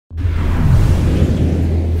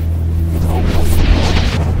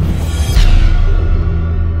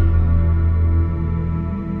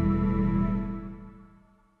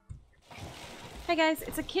guys,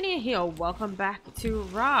 it's Akinea here. Welcome back to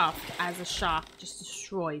Raft as a shark just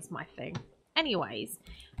destroys my thing. Anyways,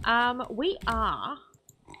 we are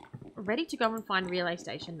ready to go and find relay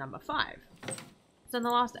station number 5. So in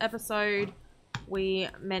the last episode, we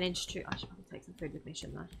managed to... I should probably take some food with me,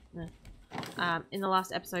 shouldn't I? In the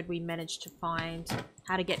last episode, we managed to find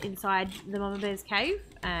how to get inside the Mama Bear's cave,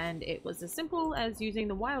 and it was as simple as using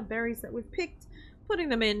the wild berries that we've picked, putting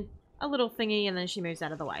them in a little thingy, and then she moves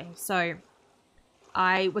out of the way. So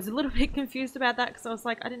I was a little bit confused about that because I was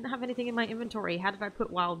like, I didn't have anything in my inventory. How did I put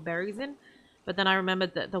wild berries in? But then I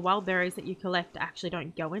remembered that the wild berries that you collect actually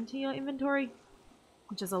don't go into your inventory,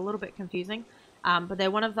 which is a little bit confusing. But they're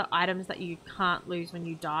one of the items that you can't lose when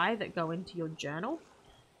you die that go into your journal,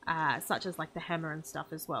 such as like the hammer and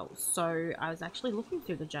stuff as well. So I was actually looking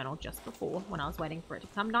through the journal just before when I was waiting for it to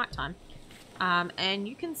come nighttime. And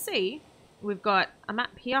you can see we've got a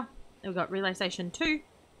map here. We've got relay station 2,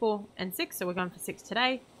 4 and 6, so we're going for 6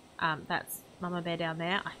 today. That's Mama Bear down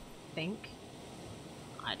there, I think.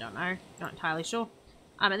 I don't know, not entirely sure.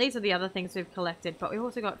 And these are the other things we've collected, but we've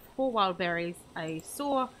also got 4 wild berries, a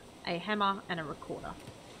saw, a hammer, and a recorder.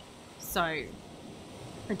 So I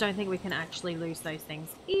don't think we can actually lose those things,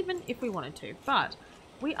 even if we wanted to. But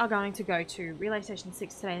we are going to go to relay station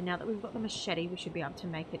 6 today, and now that we've got the machete, we should be able to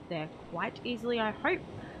make it there quite easily, I hope.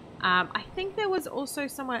 I think there was also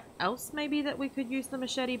somewhere else maybe that we could use the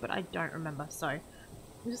machete, but I don't remember. So I'm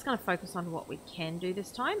just going to focus on what we can do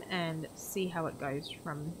this time and see how it goes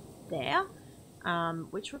from there,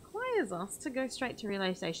 which requires us to go straight to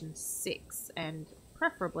relay station 6 and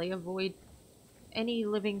preferably avoid any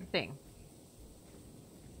living thing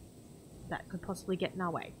that could possibly get in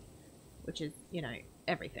our way, which is, you know,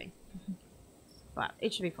 everything. But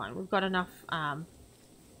it should be fine. We've got enough...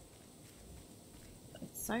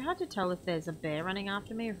 It's so hard to tell if there's a bear running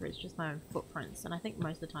after me or if it's just my own footprints. And I think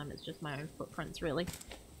most of the time it's just my own footprints, really.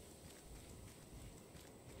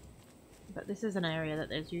 But this is an area that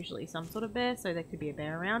there's usually some sort of bear, so there could be a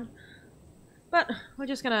bear around. But we're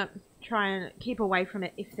just going to try and keep away from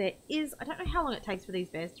it if there is. I don't know how long it takes for these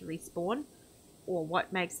bears to respawn or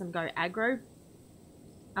what makes them go aggro,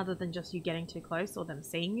 other than just you getting too close or them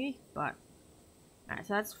seeing you. But alright,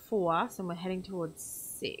 so that's 4, and we're heading towards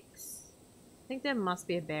 6. I think there must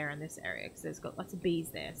be a bear in this area because there's got lots of bees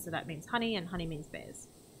there, so that means honey, and honey means bears.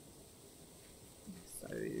 So,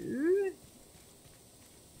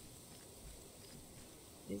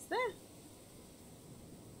 is there?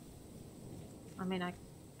 I mean, I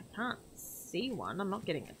can't see one. I'm not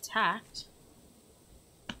getting attacked.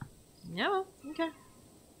 Yeah, well, okay.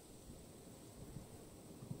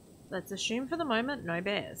 Let's assume for the moment no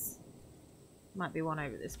bears. Might be one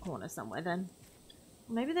over this corner somewhere then.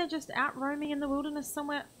 Maybe they're just out roaming in the wilderness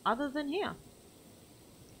somewhere other than here.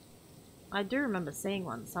 I do remember seeing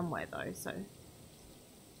one somewhere though, so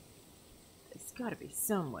it's got to be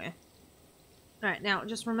somewhere. Alright, now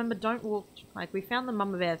just remember, don't walk, like we found the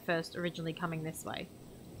Mama Bear first originally coming this way.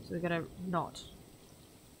 So we've got to not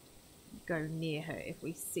go near her if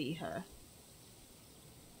we see her.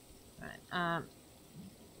 Alright,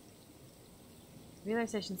 relay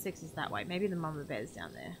station 6 is that way. Maybe the Mama Bear's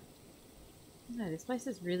down there. No, this place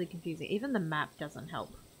is really confusing. Even the map doesn't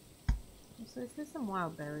help. So is there some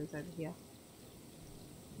wild berries over here?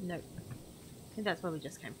 Nope. I think that's where we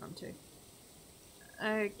just came from too.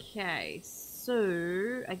 Okay,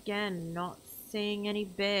 so again, not seeing any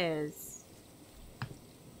bears.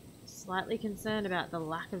 Slightly concerned about the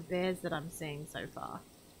lack of bears that I'm seeing so far.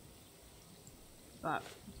 But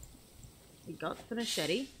we got the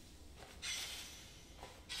machete,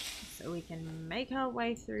 so we can make our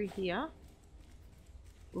way through here.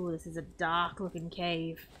 Ooh, this is a dark looking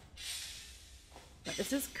cave. But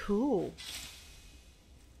this is cool.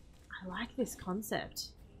 I like this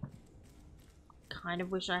concept. Kind of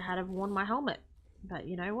wish I had have worn my helmet. But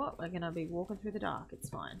you know what? We're going to be walking through the dark. It's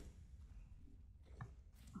fine.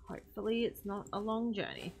 Hopefully it's not a long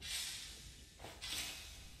journey.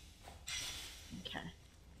 Okay.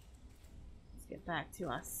 Let's get back to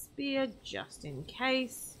our spear just in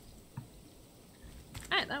case.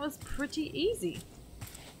 Alright, that was pretty easy.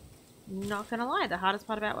 Not gonna lie, the hardest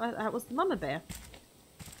part about that was the Mama Bear.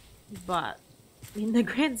 But in the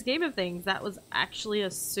grand scheme of things, that was actually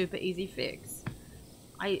a super easy fix.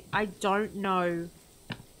 I don't know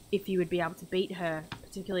if you would be able to beat her,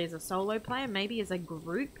 particularly as a solo player. Maybe as a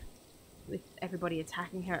group, with everybody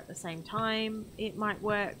attacking her at the same time, it might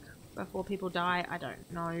work before people die. I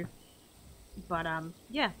don't know. But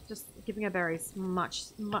yeah, just giving her berries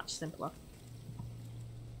much simpler.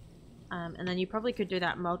 And then you probably could do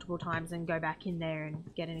that multiple times and go back in there and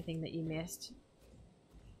get anything that you missed.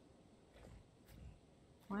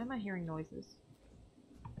 Why am I hearing noises?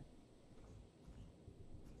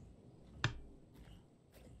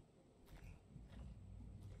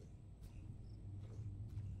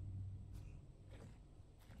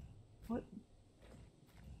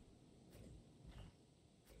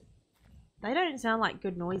 They don't sound like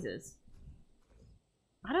good noises.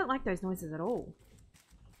 I don't like those noises at all.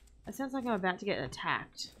 It sounds like I'm about to get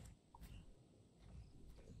attacked.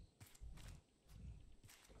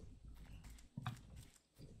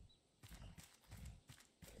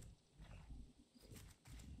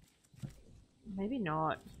 Maybe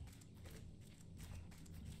not.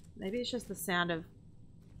 Maybe it's just the sound of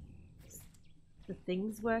the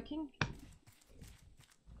things working.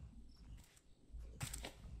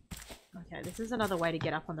 Okay, this is another way to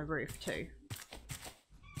get up on the roof too.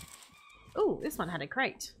 Ooh, this one had a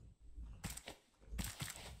crate.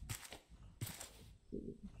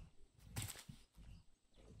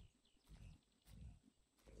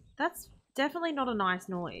 That's definitely not a nice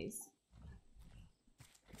noise.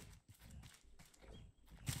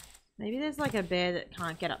 Maybe there's like a bear that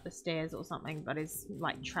can't get up the stairs or something, but is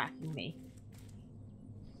like tracking me.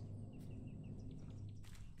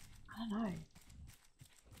 I don't know.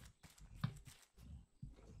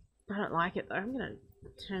 I don't like it though. I'm gonna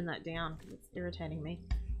turn that down because it's irritating me.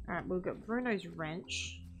 Alright, we've got Bruno's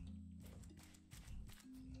wrench.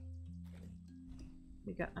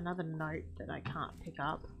 We got another note that I can't pick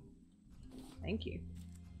up. Thank you.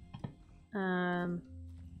 I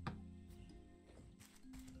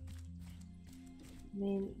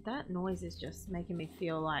mean, that noise is just making me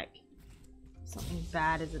feel like something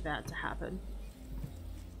bad is about to happen.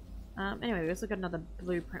 Anyway, we also got another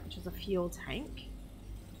blueprint, which is a fuel tank.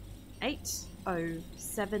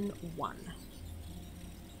 8071.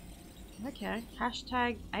 Okay,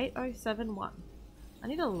 hashtag 8071. I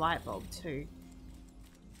need a light bulb too,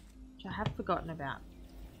 which I have forgotten about.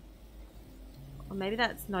 Or maybe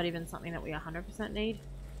that's not even something that we 100% need.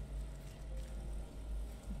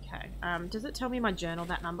 Okay, does it tell me in my journal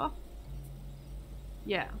that number?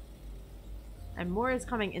 Yeah. And more is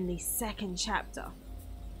coming in the second chapter.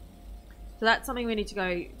 So that's something we need to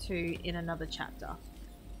go to in another chapter.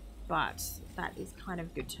 But that is kind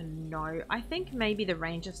of good to know. I think maybe the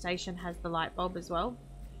ranger station has the light bulb as well.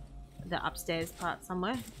 The upstairs part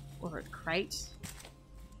somewhere. Or a crate.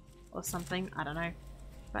 Or something. I don't know.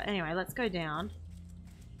 But anyway, let's go down.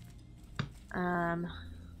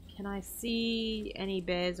 Can I see any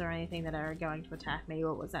bears or anything that are going to attack me?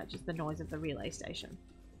 Or was that just the noise of the relay station?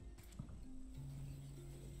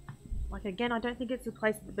 Like again, I don't think it's the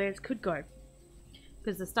place that the bears could go.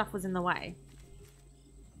 Because the stuff was in the way.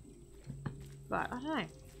 But I don't know.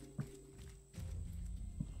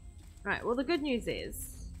 Right, well the good news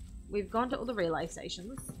is we've gone to all the relay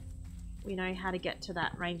stations. We know how to get to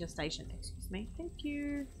that ranger station. Excuse me. Thank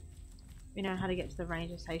you. We know how to get to the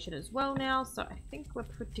ranger station as well now, so I think we're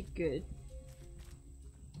pretty good.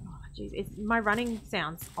 Oh jeez, it's my running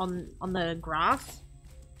sounds on the grass.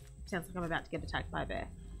 Sounds like I'm about to get attacked by a bear.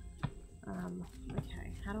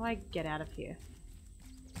 Okay, how do I get out of here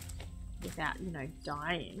without, you know,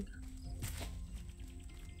 dying?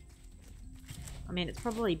 I mean, it's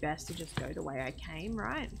probably best to just go the way I came,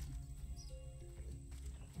 right?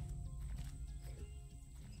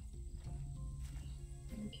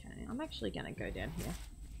 Okay, I'm actually gonna go down here.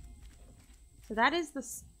 So that is the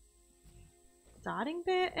starting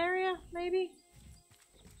bear area, maybe?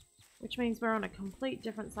 Which means we're on a complete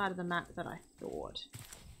different side of the map than I thought.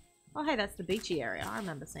 Oh hey, that's the beachy area. I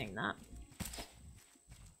remember seeing that.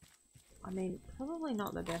 I mean, probably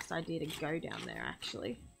not the best idea to go down there,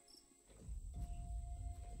 actually.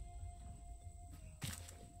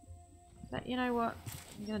 But you know what?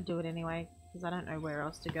 I'm gonna do it anyway, because I don't know where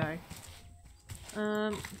else to go.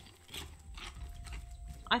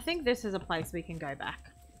 I think this is a place we can go back.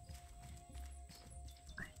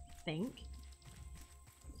 I think.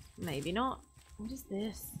 Maybe not. What is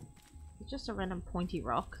this? It's just a random pointy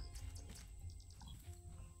rock.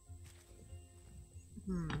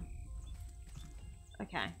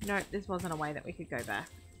 Okay. Nope, this wasn't a way that we could go back.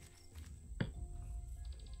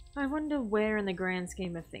 I wonder where in the grand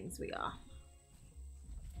scheme of things we are.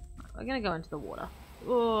 We're gonna go into the water.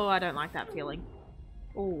 Oh, I don't like that feeling.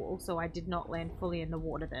 Oh, also I did not land fully in the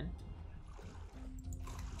water then.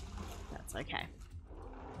 That's okay.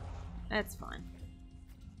 That's fine.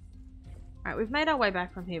 Alright, we've made our way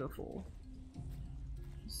back from here before.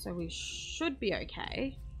 So we should be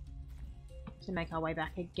okay to make our way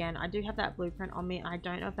back again. I do have that blueprint on me. I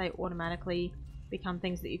don't know if they automatically become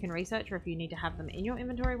things that you can research or if you need to have them in your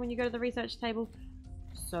inventory when you go to the research table.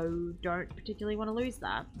 So don't particularly want to lose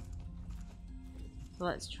that. So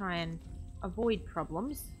let's try and avoid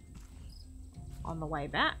problems on the way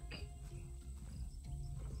back.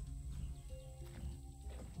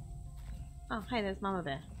 Oh, hey, there's Mama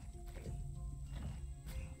Bear.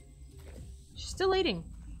 She's still eating.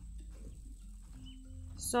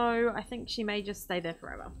 So I think she may just stay there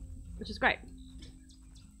forever. which is great.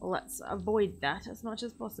 Let's avoid that as much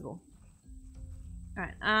as possible.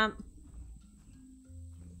 Alright,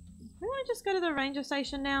 we want to just go to the ranger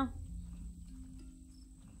station now?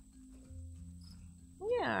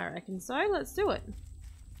 Yeah, I reckon so. Let's do it.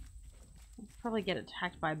 I'll probably get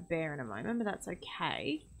attacked by a bear in a moment, but that's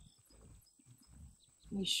okay.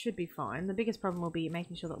 We should be fine. The biggest problem will be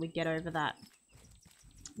making sure that we get over that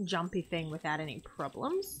jumpy thing without any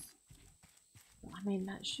problems. I mean,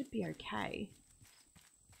 that should be okay.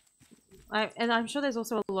 And I'm sure there's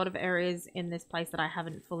also a lot of areas in this place that I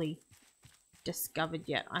haven't fully discovered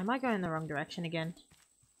yet. I might go in the wrong direction again.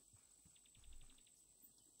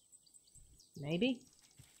 Maybe?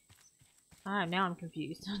 Ah, now I'm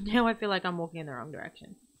confused. Now I feel like I'm walking in the wrong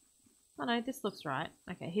direction. Oh no, this looks right.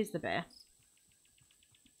 Okay, here's the bear.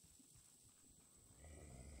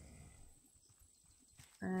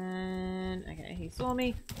 And, okay, he saw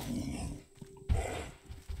me.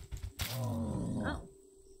 Oh.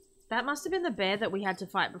 That must have been the bear that we had to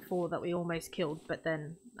fight before that we almost killed, but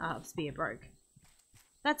then spear broke.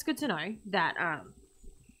 That's good to know that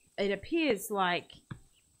it appears like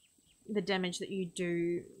the damage that you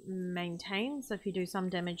do maintain. So if you do some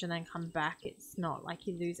damage and then come back, it's not like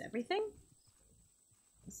you lose everything.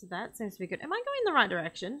 So that seems to be good. Am I going the right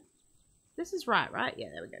direction? This is right? Yeah,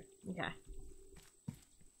 there we go. Okay.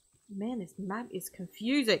 Man, this map is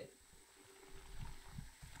confusing.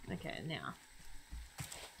 Okay, now.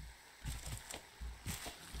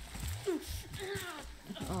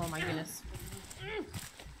 Oh my goodness.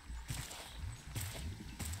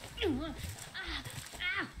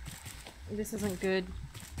 This isn't good.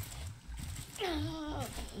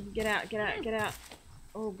 Get out, get out, get out.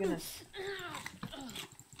 Oh goodness.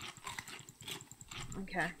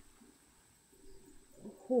 Okay.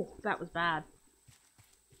 Oh, that was bad.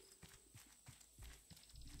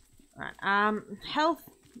 Alright, health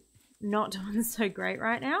not doing so great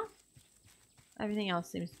right now. Everything else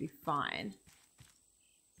seems to be fine.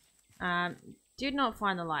 Did not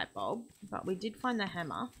find the light bulb, but we did find the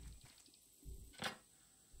hammer.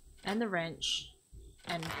 And the wrench.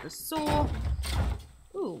 And the saw.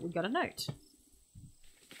 Ooh, we got a note.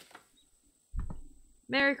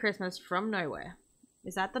 Merry Christmas from nowhere.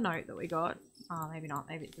 Is that the note that we got? Oh, maybe not.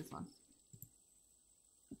 Maybe it's this one.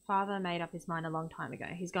 Father made up his mind a long time ago.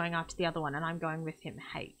 He's going after the other one and I'm going with him.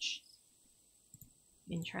 H.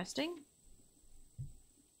 Interesting.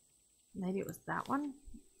 Maybe it was that one?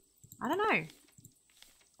 I don't know.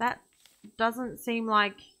 That doesn't seem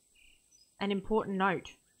like an important note.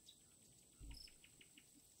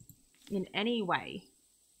 In any way.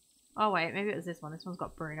 Oh wait, maybe it was this one. This one's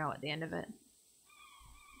got Bruno at the end of it.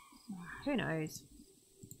 Who knows?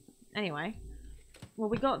 Anyway. Well,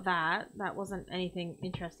 we got that. That wasn't anything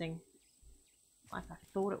interesting like I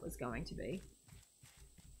thought it was going to be.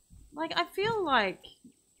 Like, I feel like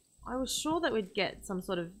I was sure that we'd get some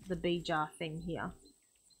sort of the bee jar thing here.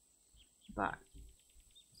 But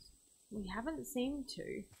we haven't seemed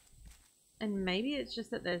to. And maybe it's just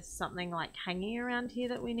that there's something like hanging around here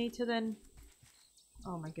that we need to then...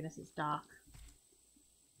 Oh my goodness, it's dark.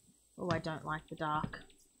 Oh, I don't like the dark.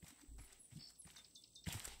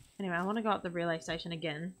 Anyway, I want to go up the relay station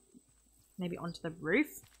again. Maybe onto the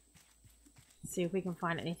roof. See if we can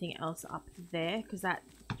find anything else up there. Because that...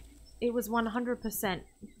 It was 100%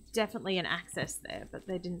 definitely an access there. But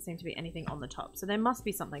there didn't seem to be anything on the top. So there must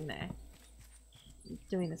be something there.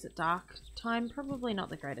 Doing this at dark time, probably not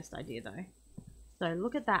the greatest idea though. So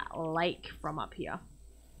look at that lake from up here.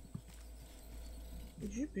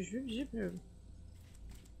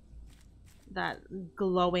 That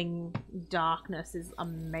glowing darkness is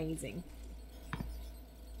amazing.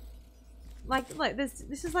 Like this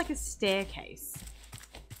is like a staircase.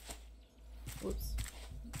 Oops.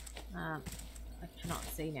 I cannot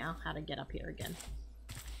see now how to get up here again.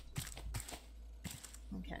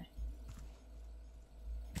 Okay.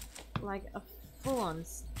 Like a full-on...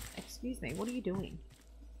 Excuse me, what are you doing?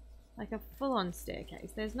 Like a full-on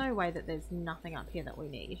staircase. There's no way that there's nothing up here that we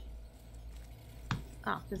need.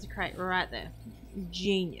 Oh, there's a crate right there.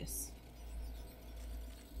 Genius.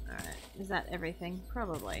 Alright, is that everything?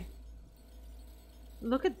 Probably.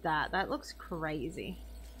 Look at that. That looks crazy.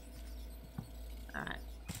 Alright.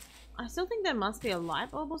 I still think there must be a light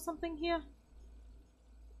bulb or something here.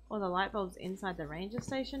 Or the light bulb's inside the ranger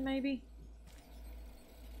station, maybe?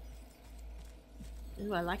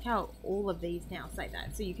 Ooh, I like how all of these now say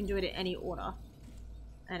that. So you can do it in any order.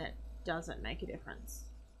 And it doesn't make a difference.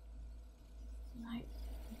 Like,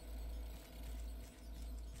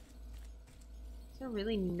 is there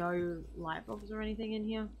really no light bulbs or anything in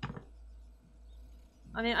here?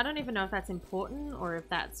 I mean, I don't even know if that's important or if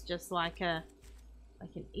that's just like a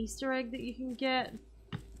like an Easter egg that you can get.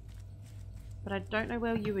 But I don't know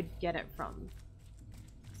where you would get it from.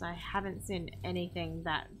 Because I haven't seen anything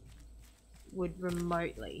that would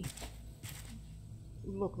remotely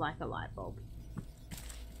look like a light bulb.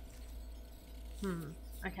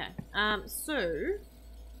 Okay. So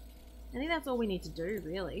I think that's all we need to do,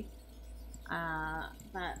 really.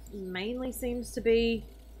 That mainly seems to be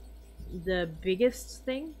the biggest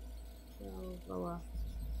thing.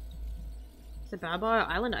 So Balboa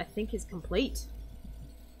Island, I think, is complete.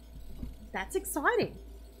 That's exciting.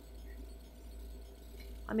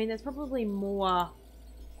 I mean, there's probably more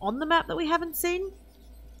on the map that we haven't seen,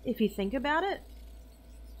 if you think about it.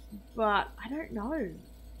 But I don't know.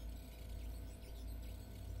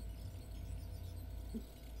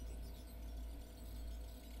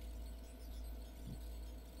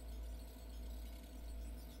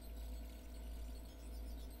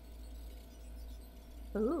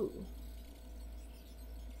 Ooh.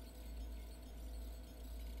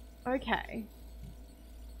 Okay.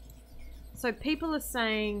 So people are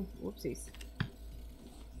saying, whoopsies,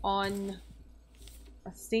 on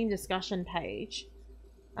a Steam discussion page,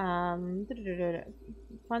 find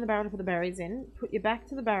the barrel to put the berries in, put your back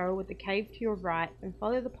to the barrel with the cave to your right and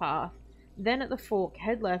follow the path, then at the fork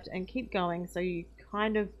head left and keep going so you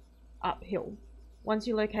kind of uphill. Once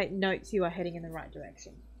you locate notes, you are heading in the right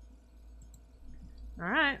direction.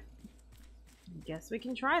 Alright. Guess we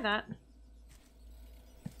can try that.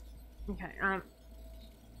 Okay,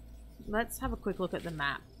 let's have a quick look at the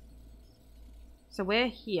map. So we're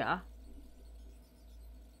here.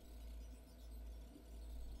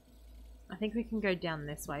 I think we can go down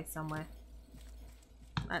this way somewhere.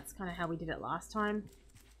 That's kind of how we did it last time.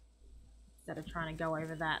 Instead of trying to go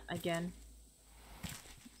over that again.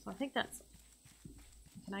 So I think that's...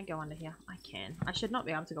 Can I go under here? I can. I should not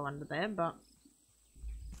be able to go under there, but...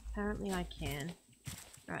 apparently I can.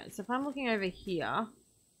 Alright, so if I'm looking over here...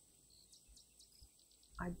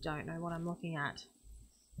 I don't know what I'm looking at.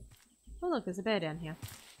 Oh look, there's a bear down here.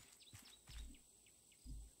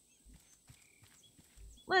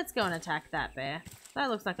 Let's go and attack that bear.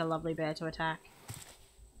 That looks like a lovely bear to attack.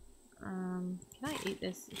 Can I eat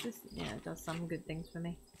this? Is this... yeah, it does some good things for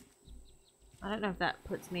me. I don't know if that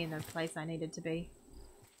puts me in the place I needed to be.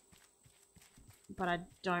 But I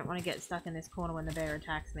don't want to get stuck in this corner when the bear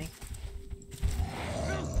attacks me.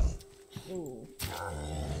 Ooh.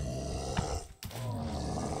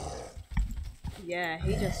 Yeah,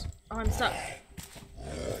 he just... oh, I'm stuck.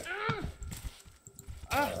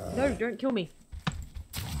 No, don't kill me.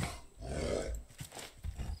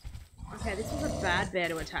 Okay, this was a bad bear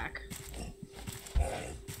to attack.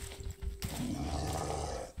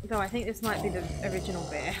 Though I think this might be the original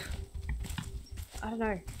bear. I don't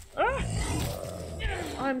know.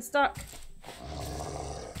 I'm stuck.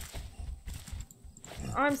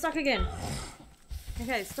 I'm stuck again.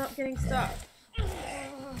 Okay, stop getting stuck.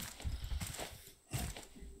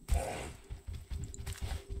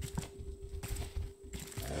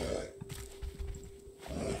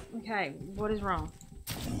 Okay, what is wrong?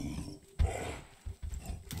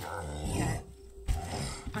 Okay.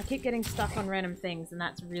 I keep getting stuck on random things and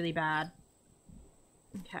that's really bad.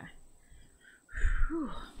 Okay. Whew.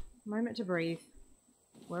 Moment to breathe.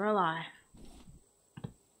 We're alive.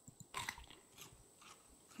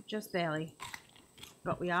 Just barely.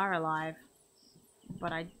 But we are alive.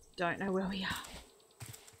 But I don't know where we are.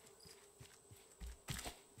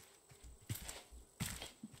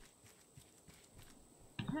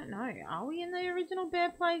 I don't know. Are we in the original bear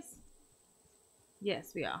place?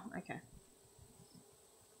 Yes, we are. Okay.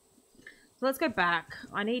 So let's go back.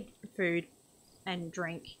 I need food and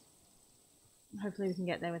drink. Hopefully we can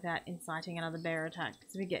get there without inciting another bear attack.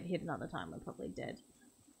 Because if we get hit another time, we're probably dead.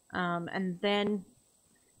 And then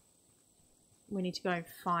we need to go and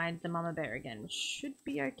find the mama bear again. Which should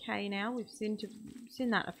be okay now. We've seen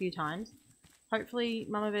that a few times. Hopefully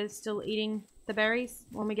mama bear's still eating the berries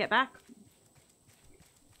when we get back.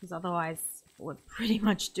 Because otherwise we're pretty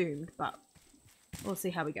much doomed. But we'll see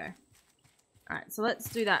how we go. Alright, so let's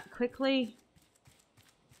do that quickly.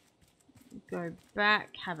 Go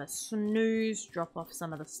back, have a snooze, drop off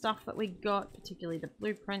some of the stuff that we got, particularly the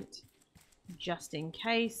blueprint, just in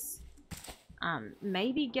case.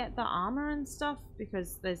 Maybe get the armor and stuff,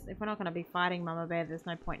 because if we're not going to be fighting Mama Bear, there's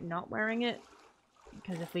no point not wearing it.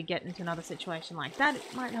 Because if we get into another situation like that,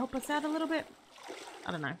 it might help us out a little bit.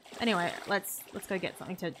 I don't know. Anyway, let's go get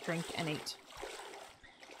something to drink and eat.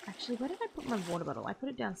 Actually, where did I put my water bottle? I put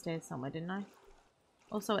it downstairs somewhere, didn't I?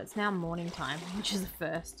 Also, it's now morning time, which is the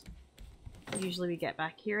first. Usually we get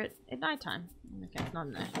back here at night time. Okay, it's not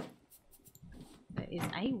in there. There is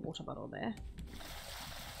a water bottle there.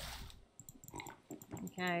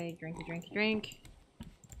 Okay, drinky, drinky, drink.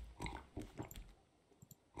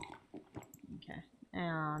 Okay,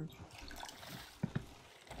 and...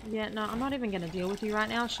 yeah, no, I'm not even going to deal with you right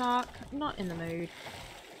now, shark. I'm not in the mood.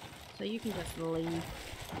 So you can just leave.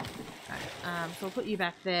 Right, so I'll put you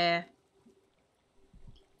back there.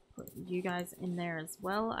 Put you guys in there as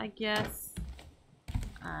well, I guess.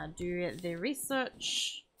 Do the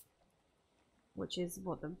research, which is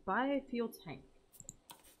what, the biofuel tank.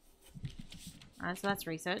 Alright, so that's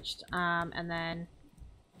researched. And then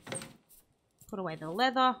put away the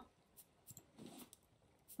leather.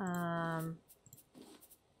 I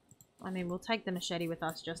mean, we'll take the machete with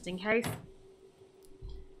us just in case.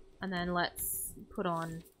 And then let's put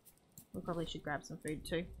on... we probably should grab some food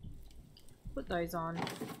too. Put those on.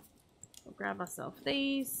 We'll grab ourselves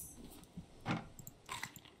these.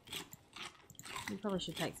 We probably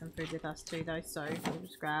should take some food with us too though, so we'll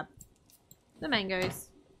just grab the mangoes.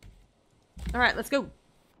 Alright, let's go.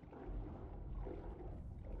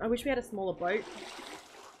 I wish we had a smaller boat.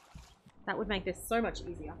 That would make this so much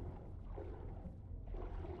easier.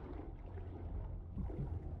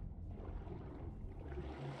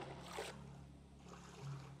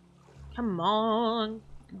 Come on.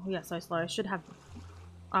 Oh, yeah, so slow. I should have...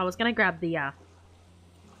 I was gonna grab the,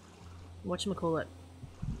 whatchamacallit?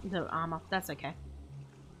 The armor. That's okay.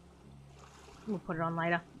 We'll put it on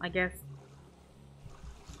later, I guess.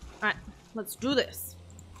 Alright, let's do this.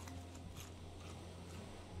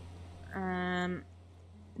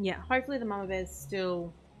 Yeah, hopefully the mama bear's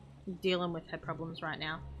still dealing with her problems right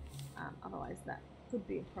now. Otherwise that could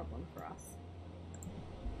be a problem for us.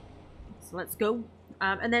 So let's go.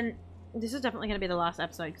 And then this is definitely going to be the last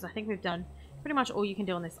episode because I think we've done pretty much all you can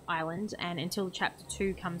do on this island, and until chapter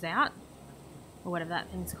 2 comes out, or whatever that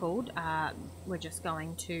thing's called, we're just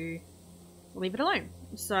going to leave it alone.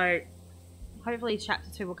 So hopefully chapter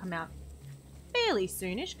 2 will come out fairly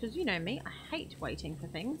soonish, because you know me, I hate waiting for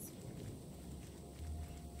things.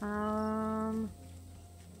 Was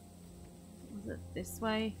it this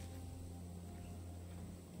way?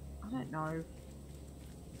 I don't know.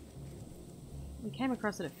 We came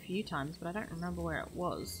across it a few times, but I don't remember where it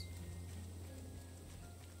was.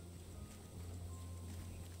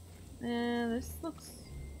 This looks...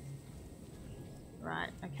 right,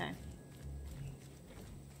 okay.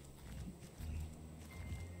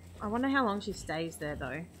 I wonder how long she stays there,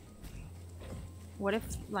 though. What if,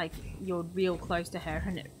 like, you're real close to her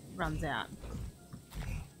and it runs out?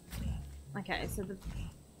 Okay, so the...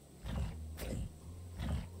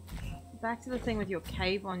 back to the thing with your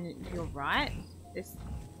cave on your right. This...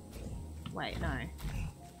 wait, no.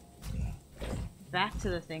 Back to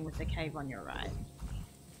the thing with the cave on your right.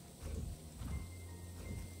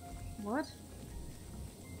 What?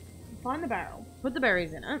 Find the barrel. Put the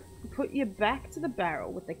berries in it. Put your back to the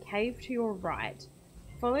barrel with the cave to your right.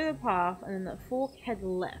 Follow the path and then the fork head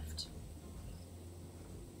left.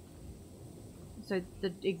 So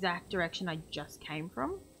the exact direction I just came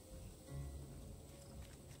from.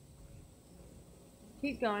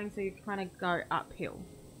 Keep going so you kind of go uphill.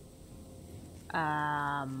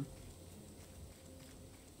 I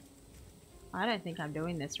don't think I'm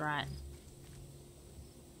doing this right.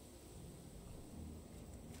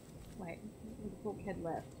 Wait, the fork head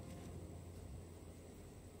left.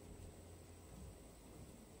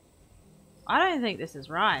 I don't think this is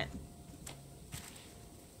right.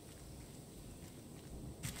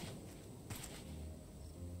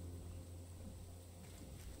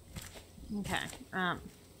 Okay,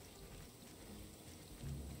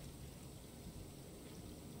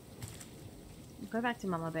 go back to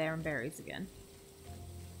Mama Bear and berries again.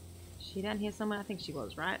 Is she down here somewhere? I think she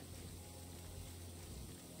was, right?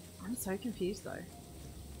 I'm so confused though.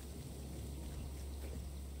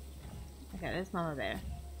 Okay, there's Mama Bear.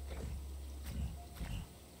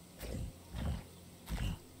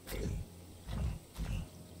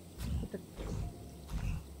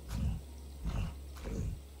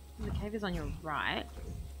 The cave is on your right.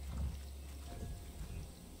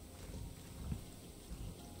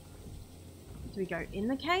 Do we go in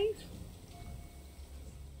the cave?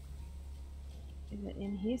 Is it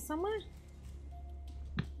in here somewhere?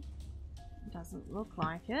 Doesn't look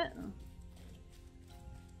like it.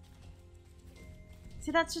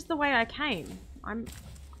 See, that's just the way I came. What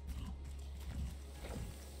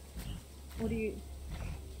do you...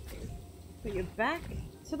 put your back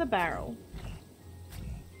to the barrel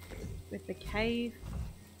with the cave.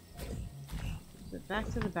 So back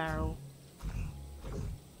to the barrel.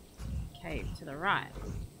 Cave to the right.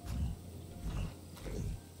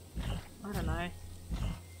 I don't know.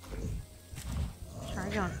 Try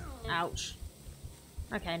again. Ouch.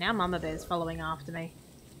 Okay, now Mama Bear's following after me.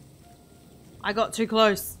 I got too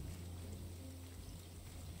close.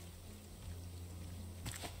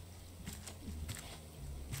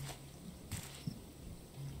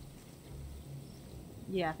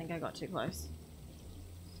 Yeah, I think I got too close.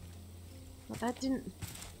 But that didn't...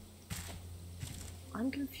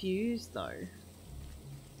 I'm confused though.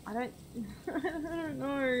 I don't... I don't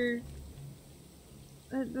know.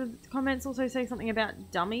 The comments also say something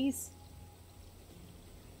about dummies.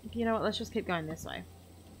 You know what, let's just keep going this way.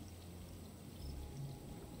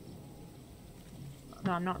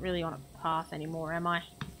 No, I'm not really on a path anymore, am I?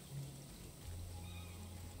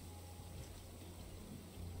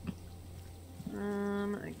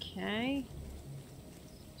 Okay.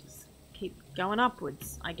 Just keep going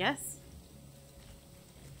upwards, I guess.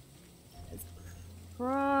 There's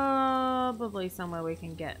probably somewhere we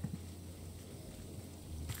can get.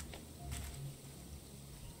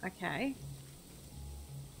 Okay.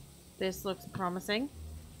 This looks promising.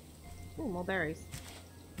 Ooh, more berries.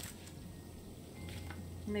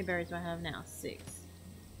 How many berries do I have now? 6.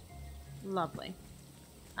 Lovely.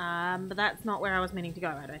 But that's not where I was meaning to go,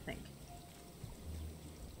 I don't think.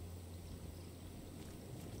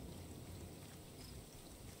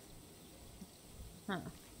 Huh.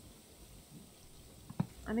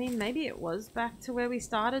 I mean, maybe it was back to where we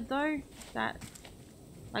started, though. That...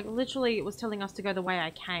 Like, literally, it was telling us to go the way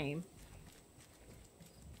I came.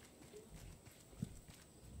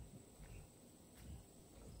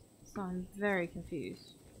 So I'm very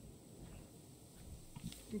confused.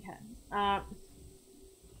 Okay.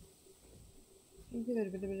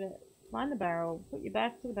 Find the barrel, put your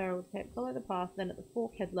back to the barrel, follow the path, then at the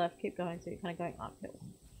fork head left, keep going, so you're kind of going uphill.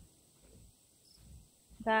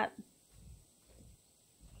 That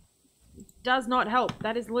does not help.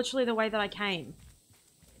 That is literally the way that I came.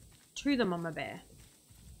 To the mama bear.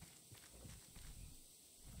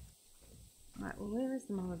 Alright, well where is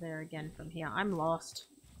the mama bear again from here? I'm lost.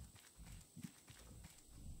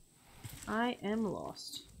 I am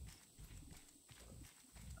lost.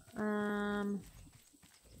 I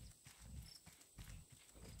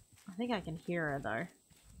think I can hear her though.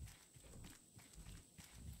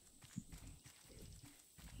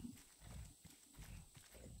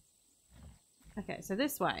 Okay, so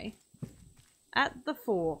this way. At the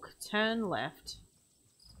fork, turn left.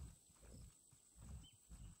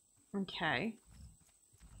 Okay.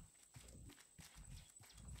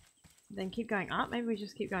 Then keep going up. Maybe we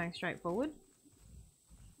just keep going straight forward.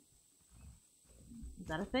 Is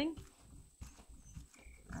that a thing?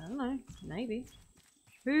 I don't know. Maybe.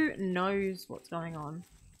 Who knows what's going on?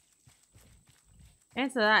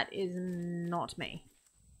 Answer to that is not me.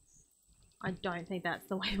 I don't think that's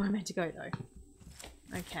the way we're meant to go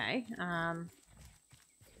though. Okay.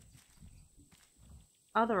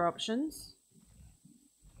 Other options?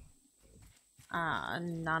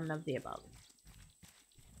 None of the above.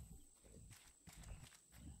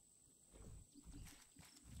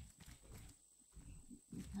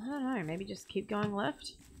 I don't know, maybe just keep going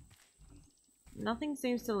left? Nothing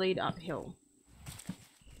seems to lead uphill.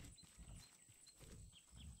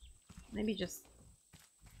 Maybe just...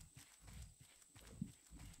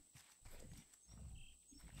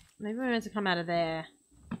 Maybe we're meant to come out of there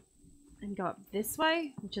and go up this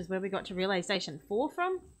way, which is where we got to Relay Station 4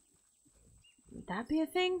 from? Would that be a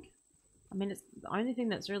thing? I mean, it's the only thing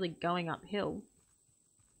that's really going uphill.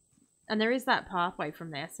 And there is that pathway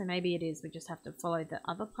from there, so maybe it is. We just have to follow the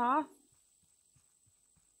other path.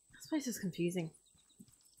 This place is confusing.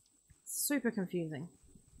 Super confusing.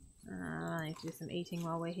 I need to do some eating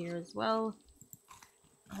while we're here as well.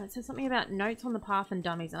 It says something about notes on the path and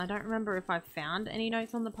dummies, and I don't remember if I found any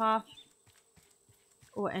notes on the path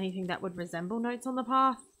or anything that would resemble notes on the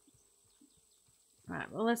path.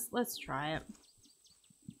 Alright, well let's try it.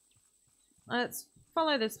 Let's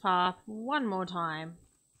follow this path one more time.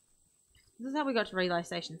 This is how we got to Relay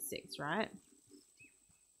Station 6, right?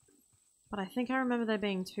 But I think I remember there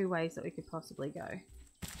being 2 ways that we could possibly go.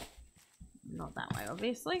 Not that way,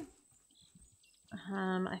 obviously.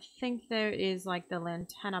 I think there is like the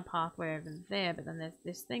Lantana pathway over there, but then there's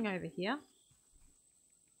this thing over here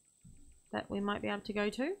that we might be able to go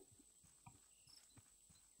to.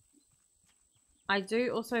 I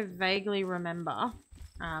do also vaguely remember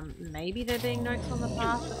maybe there being notes on the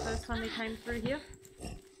path the first time we came through here.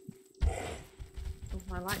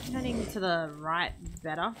 I like turning to the right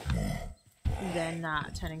better than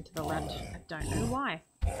turning to the left. I don't know why.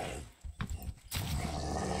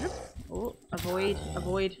 Oh, avoid,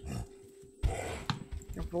 avoid.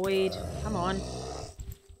 Avoid. Come on.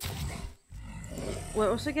 We're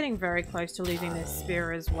also getting very close to losing this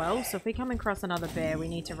spear as well, so if we come across another bear, we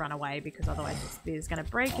need to run away because otherwise the spear is going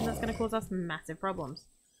to break and that's going to cause us massive problems.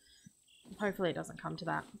 Hopefully it doesn't come to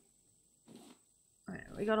that. Alright,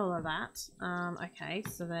 we got all of that. Okay,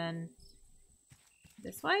 so then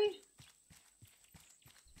this way.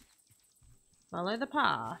 Follow the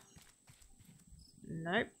path.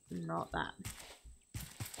 Nope, not that.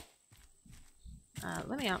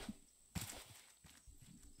 Let me up.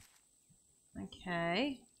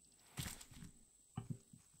 Okay.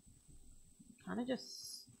 Kind of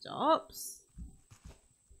just stops.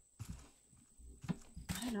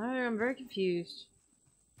 I don't know, I'm very confused.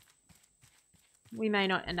 We may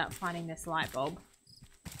not end up finding this light bulb.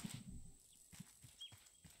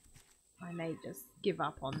 I may just give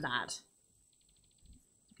up on that.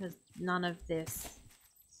 Because none of this...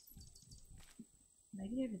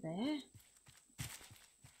 Maybe over there?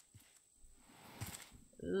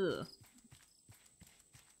 Ugh.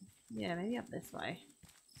 Yeah, maybe up this way.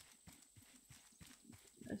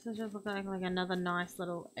 This will just look like another nice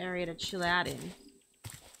little area to chill out in.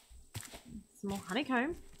 Some more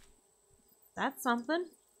honeycomb. That's something.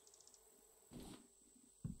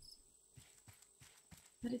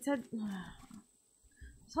 But it said...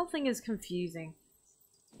 This whole thing is confusing.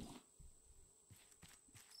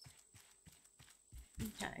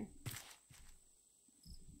 Okay.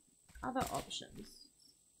 Other options.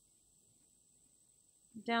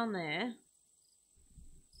 Down there.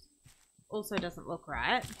 Also doesn't look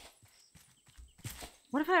right.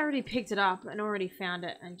 What if I already picked it up and already found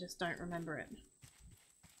it and just don't remember it?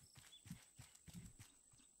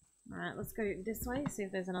 Alright, let's go this way, see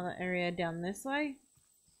if there's another area down this way.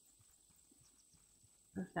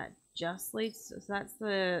 If that just leads to, so that's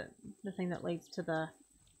the thing that leads to the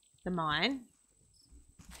mine.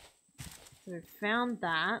 So we've found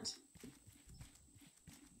that.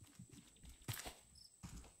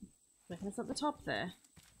 I think it's at the top there.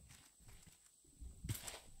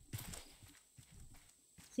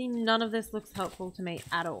 See, none of this looks helpful to me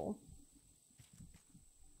at all.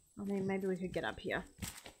 I mean, maybe we could get up here.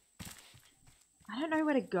 I don't know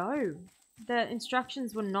where to go. The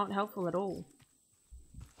instructions were not helpful at all.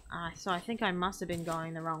 So I think I must have been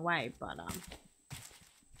going the wrong way, but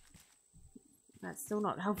that's still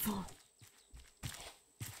not helpful.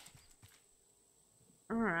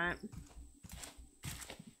 Alright.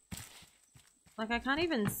 Like, I can't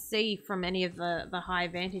even see from any of the high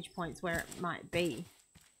vantage points where it might be.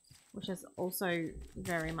 Which is also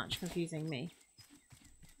very much confusing me.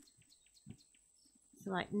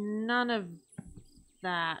 So, like, none of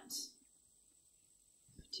that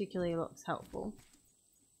particularly looks helpful.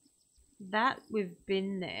 That, we've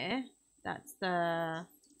been there. That's the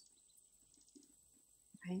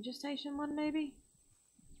ranger station one, maybe?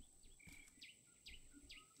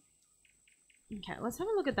 Okay, let's have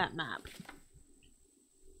a look at that map.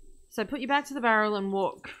 So put your back to the barrel and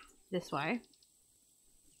walk this way.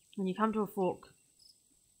 When you come to a fork,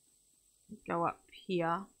 go up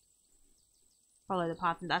here. Follow the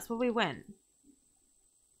path, and that's where we went.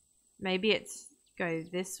 Maybe it's go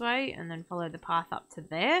this way and then follow the path up to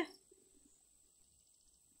there.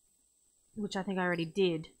 Which I think I already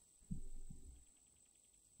did.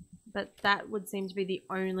 But that would seem to be the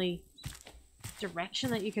only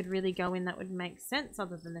direction that you could really go in that would make sense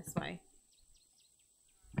other than this way.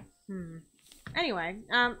 Anyway,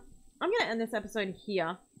 I'm going to end this episode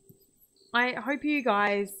here. I hope you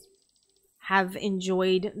guys have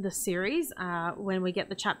enjoyed the series. When we get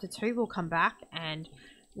the chapter 2, we'll come back and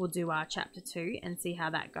we'll do our chapter 2 and see how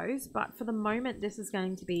that goes. But for the moment, this is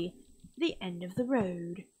going to be the end of the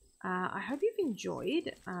road. I hope you've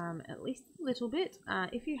enjoyed, at least a little bit.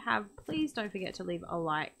 If you have, please don't forget to leave a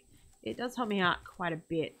like. It does help me out quite a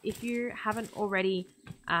bit. If you haven't already,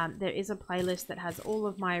 there is a playlist that has all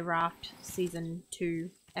of my Raft Season 2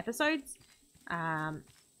 episodes,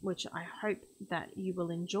 which I hope that you will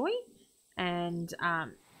enjoy. And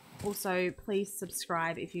also, please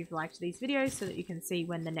subscribe if you've liked these videos so that you can see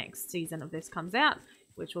when the next season of this comes out,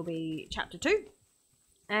 which will be Chapter 2.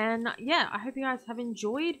 And yeah, I hope you guys have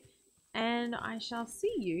enjoyed, and I shall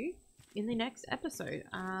see you in the next episode.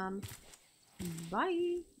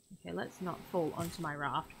 Bye. Okay, let's not fall onto my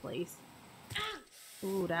raft, please.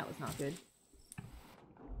 Ooh, that was not good.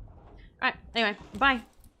 Alright, anyway, bye.